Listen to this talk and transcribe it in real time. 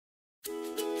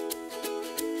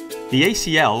The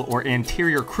ACL, or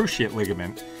anterior cruciate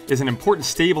ligament, is an important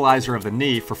stabilizer of the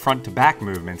knee for front-to-back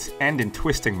movements and in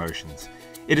twisting motions.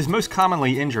 It is most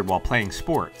commonly injured while playing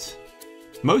sports.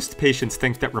 Most patients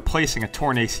think that replacing a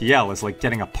torn ACL is like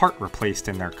getting a part replaced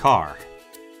in their car.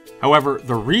 However,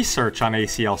 the research on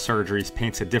ACL surgeries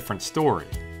paints a different story.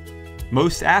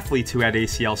 Most athletes who had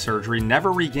ACL surgery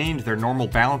never regained their normal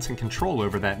balance and control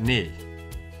over that knee.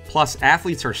 Plus,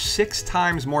 athletes are 6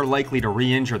 times more likely to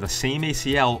re-injure the same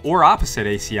ACL or opposite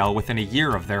ACL within a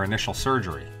year of their initial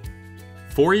surgery.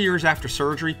 4 years after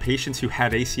surgery, patients who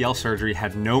had ACL surgery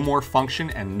had no more function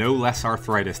and no less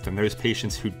arthritis than those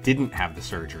patients who didn't have the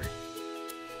surgery.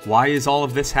 Why is all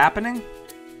of this happening?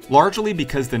 Largely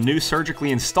because the new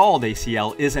surgically installed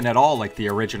ACL isn't at all like the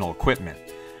original equipment.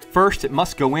 First, it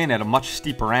must go in at a much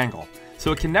steeper angle,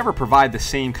 so it can never provide the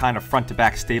same kind of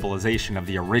front-to-back stabilization of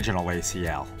the original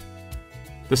ACL.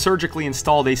 The surgically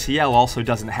installed ACL also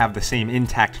doesn't have the same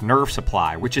intact nerve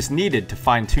supply, which is needed to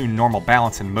fine-tune normal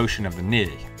balance and motion of the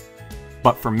knee.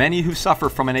 But for many who suffer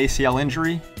from an ACL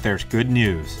injury, there's good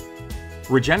news.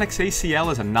 Regenexx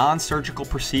ACL is a non-surgical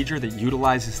procedure that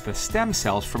utilizes the stem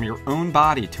cells from your own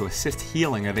body to assist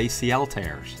healing of ACL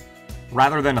tears.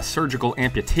 Rather than a surgical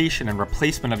amputation and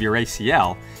replacement of your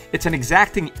ACL, it's an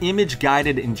exacting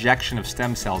image-guided injection of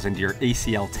stem cells into your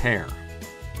ACL tear.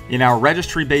 In our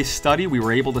registry-based study, we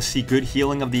were able to see good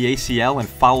healing of the ACL and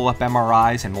follow-up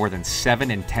MRIs in more than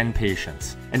 7 in 10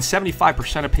 patients, and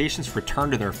 75% of patients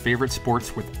returned to their favorite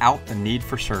sports without the need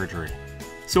for surgery.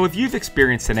 So if you've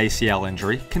experienced an ACL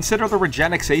injury, consider the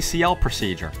Regenexx ACL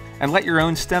procedure, and let your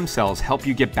own stem cells help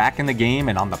you get back in the game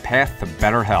and on the path to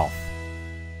better health.